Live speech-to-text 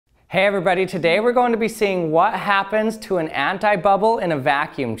Hey everybody, today we're going to be seeing what happens to an anti-bubble in a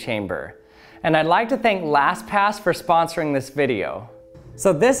vacuum chamber. And I'd like to thank LastPass for sponsoring this video.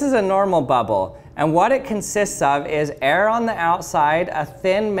 So this is a normal bubble, and what it consists of is air on the outside, a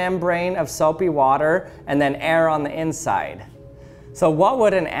thin membrane of soapy water, and then air on the inside. So what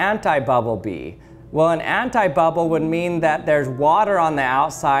would an anti-bubble be? Well, an anti-bubble would mean that there's water on the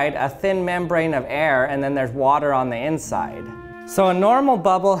outside, a thin membrane of air, and then there's water on the inside. So a normal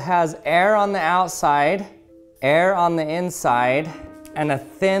bubble has air on the outside, air on the inside, and a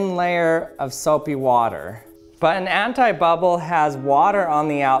thin layer of soapy water. But an anti-bubble has water on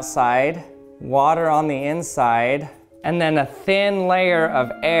the outside, water on the inside, and then a thin layer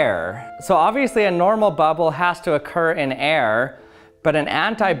of air. So obviously a normal bubble has to occur in air, but an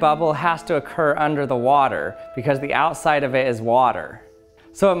anti-bubble has to occur under the water because the outside of it is water.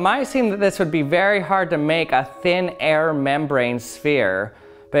 So it might seem that this would be very hard to make a thin air membrane sphere,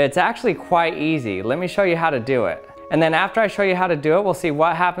 but it's actually quite easy. Let me show you how to do it. And then after I show you how to do it, we'll see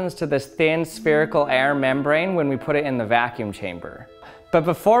what happens to this thin spherical air membrane when we put it in the vacuum chamber. But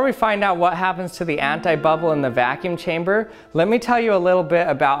before we find out what happens to the anti-bubble in the vacuum chamber, let me tell you a little bit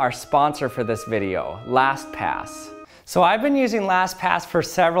about our sponsor for this video, LastPass. So I've been using LastPass for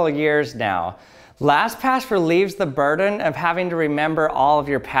several years now. LastPass relieves the burden of having to remember all of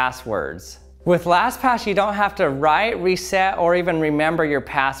your passwords. With LastPass, you don't have to write, reset, or even remember your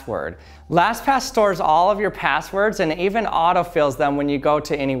password. LastPass stores all of your passwords and even autofills them when you go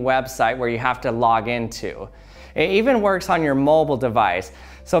to any website where you have to log into. It even works on your mobile device.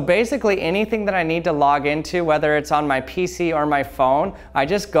 So basically anything that I need to log into, whether it's on my PC or my phone, I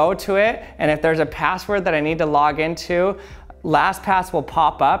just go to it, and if there's a password that I need to log into, LastPass will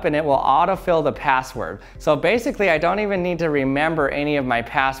pop up and it will autofill the password. So basically I don't even need to remember any of my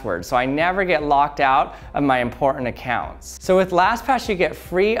passwords, so I never get locked out of my important accounts. So with LastPass you get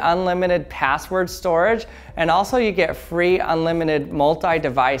free unlimited password storage, and also you get free unlimited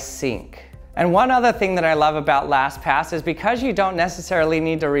multi-device sync. And one other thing that I love about LastPass is because you don't necessarily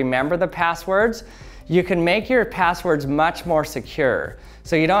need to remember the passwords, you can make your passwords much more secure.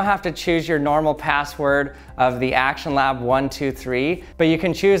 So you don't have to choose your normal password of the Action Lab 123, but you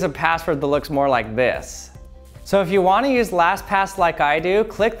can choose a password that looks more like this. So if you want to use LastPass like I do,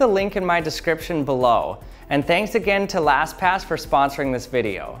 click the link in my description below. And thanks again to LastPass for sponsoring this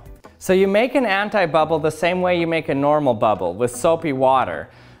video. So you make an anti-bubble the same way you make a normal bubble, with soapy water,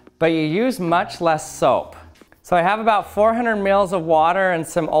 but you use much less soap. So I have about 400 mils of water and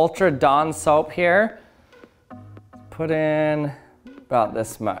some Ultra Dawn soap here. Put in about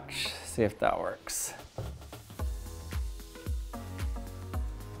this much, see if that works.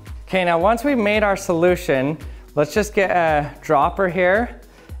 Okay, now once we've made our solution, let's just get a dropper here,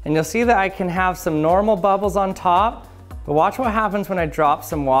 and you'll see that I can have some normal bubbles on top, but watch what happens when I drop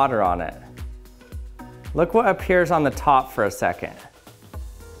some water on it. Look what appears on the top for a second.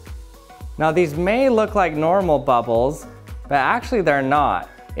 Now these may look like normal bubbles, but actually they're not.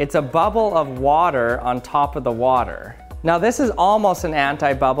 It's a bubble of water on top of the water. Now this is almost an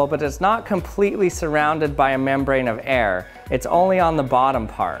anti-bubble, but it's not completely surrounded by a membrane of air. It's only on the bottom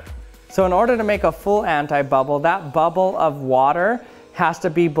part. So in order to make a full anti-bubble, that bubble of water has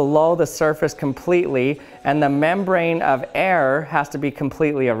to be below the surface completely, and the membrane of air has to be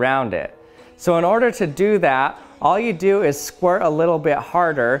completely around it. So in order to do that, all you do is squirt a little bit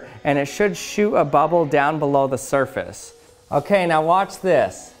harder, and it should shoot a bubble down below the surface. Okay, now watch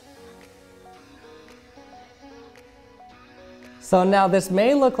this. So now this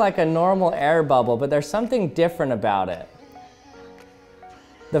may look like a normal air bubble, but there's something different about it.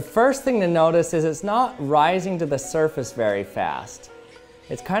 The first thing to notice is it's not rising to the surface very fast.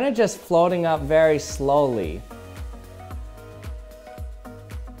 It's kind of just floating up very slowly.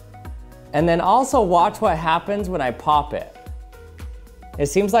 And then also watch what happens when I pop it. It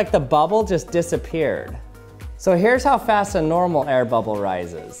seems like the bubble just disappeared. So here's how fast a normal air bubble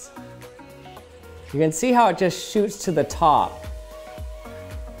rises. You can see how it just shoots to the top.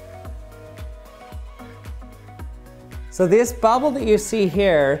 So this bubble that you see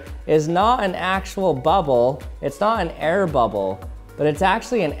here is not an actual bubble, it's not an air bubble, but it's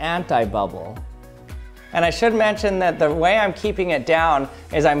actually an anti-bubble. And I should mention that the way I'm keeping it down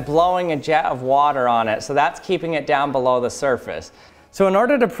is I'm blowing a jet of water on it, so that's keeping it down below the surface. So in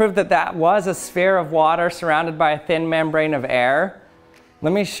order to prove that that was a sphere of water surrounded by a thin membrane of air,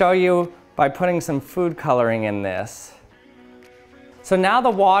 let me show you by putting some food coloring in this. So now the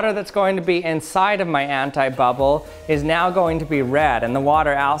water that's going to be inside of my anti-bubble is now going to be red, and the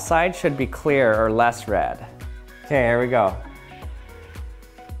water outside should be clear or less red. Okay, here we go.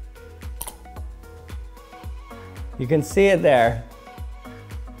 You can see it there.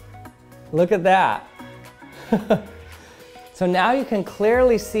 Look at that. So now you can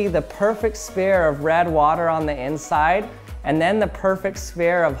clearly see the perfect sphere of red water on the inside, and then the perfect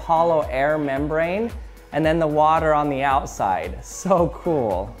sphere of hollow air membrane, and then the water on the outside. So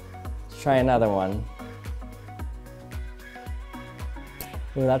cool. Let's try another one.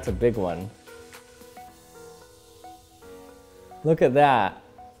 Ooh, that's a big one. Look at that.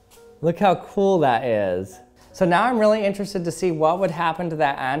 Look how cool that is. So now I'm really interested to see what would happen to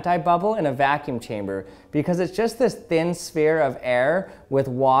that anti-bubble in a vacuum chamber, because it's just this thin sphere of air with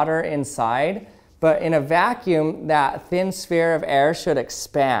water inside, but in a vacuum, that thin sphere of air should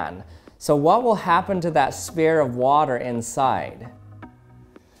expand. So what will happen to that sphere of water inside?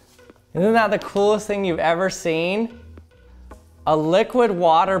 Isn't that the coolest thing you've ever seen? A liquid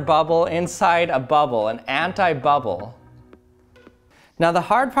water bubble inside a bubble, an anti-bubble. Now the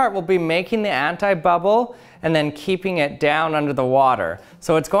hard part will be making the anti-bubble and then keeping it down under the water.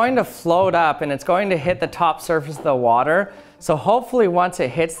 So it's going to float up and it's going to hit the top surface of the water. So hopefully once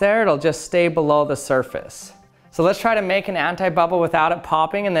it hits there, it'll just stay below the surface. So let's try to make an anti-bubble without it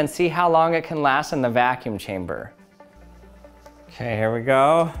popping and then see how long it can last in the vacuum chamber. Okay, here we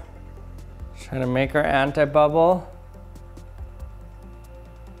go. Trying to make our anti-bubble.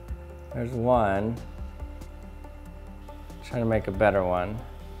 There's one. Trying to make a better one.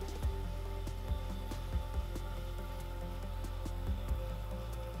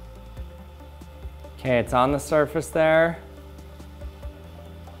 Okay, it's on the surface there.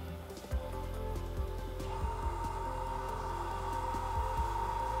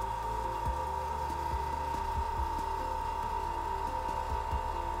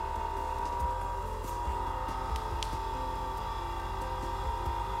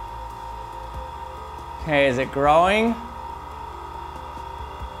 Okay, is it growing?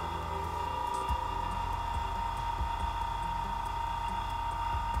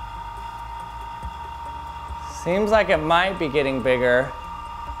 Seems like it might be getting bigger.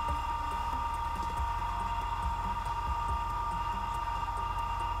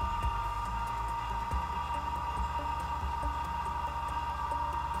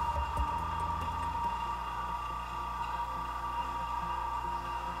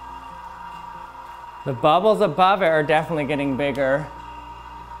 The bubbles above it are definitely getting bigger.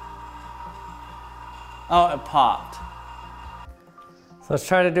 Oh, it popped. So let's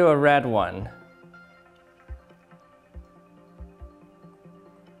try to do a red one.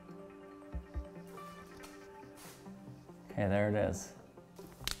 Okay, there it is.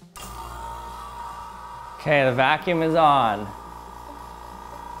 Okay, the vacuum is on.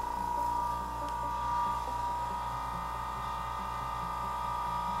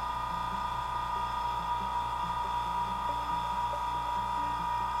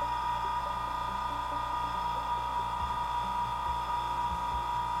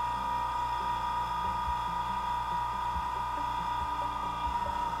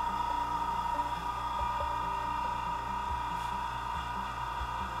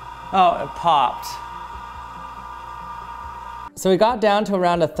 Oh, it popped. So we got down to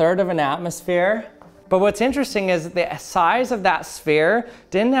around 1/3 of an atmosphere. But what's interesting is the size of that sphere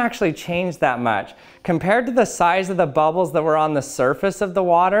didn't actually change that much. Compared to the size of the bubbles that were on the surface of the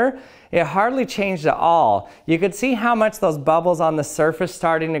water, it hardly changed at all. You could see how much those bubbles on the surface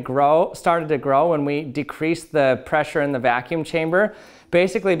started to grow when we decreased the pressure in the vacuum chamber.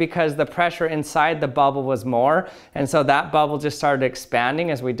 Basically because the pressure inside the bubble was more, and so that bubble just started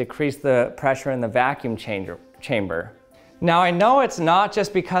expanding as we decreased the pressure in the vacuum chamber. Now I know it's not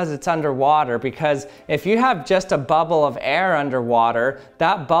just because it's underwater, because if you have just a bubble of air underwater,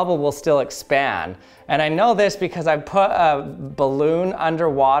 that bubble will still expand. And I know this because I put a balloon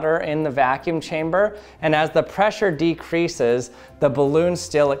underwater in the vacuum chamber, and as the pressure decreases, the balloon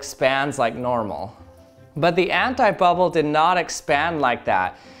still expands like normal. But the anti-bubble did not expand like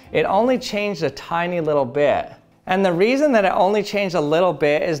that. It only changed a tiny little bit. And the reason that it only changed a little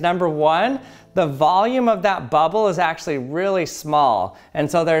bit is, number one, the volume of that bubble is actually really small.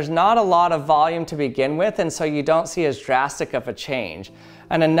 And so there's not a lot of volume to begin with, and so you don't see as drastic of a change.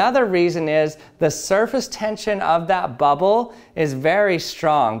 And another reason is the surface tension of that bubble is very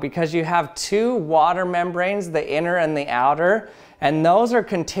strong because you have two water membranes, the inner and the outer, and those are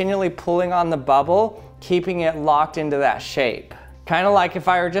continually pulling on the bubble, keeping it locked into that shape. Kind of like if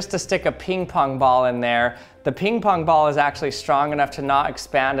I were just to stick a ping pong ball in there, the ping pong ball is actually strong enough to not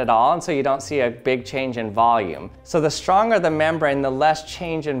expand at all, and so you don't see a big change in volume. So the stronger the membrane, the less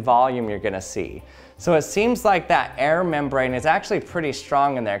change in volume you're gonna see. So it seems like that air membrane is actually pretty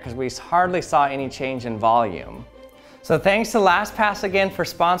strong in there because we hardly saw any change in volume. So thanks to LastPass again for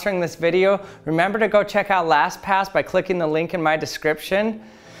sponsoring this video. Remember to go check out LastPass by clicking the link in my description.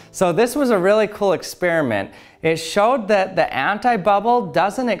 So this was a really cool experiment. It showed that the anti-bubble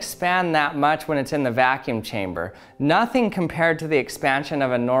doesn't expand that much when it's in the vacuum chamber. Nothing compared to the expansion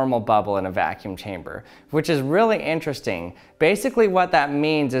of a normal bubble in a vacuum chamber, which is really interesting. Basically what that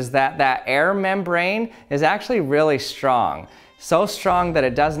means is that that air membrane is actually really strong. So strong that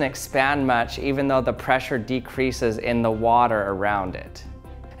it doesn't expand much even though the pressure decreases in the water around it.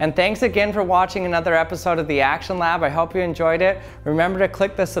 And thanks again for watching another episode of the Action Lab. I hope you enjoyed it. Remember to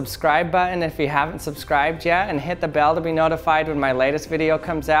click the subscribe button if you haven't subscribed yet, and hit the bell to be notified when my latest video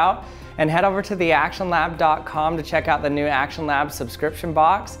comes out. And head over to theactionlab.com to check out the new Action Lab subscription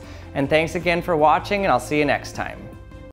box. And thanks again for watching, and I'll see you next time.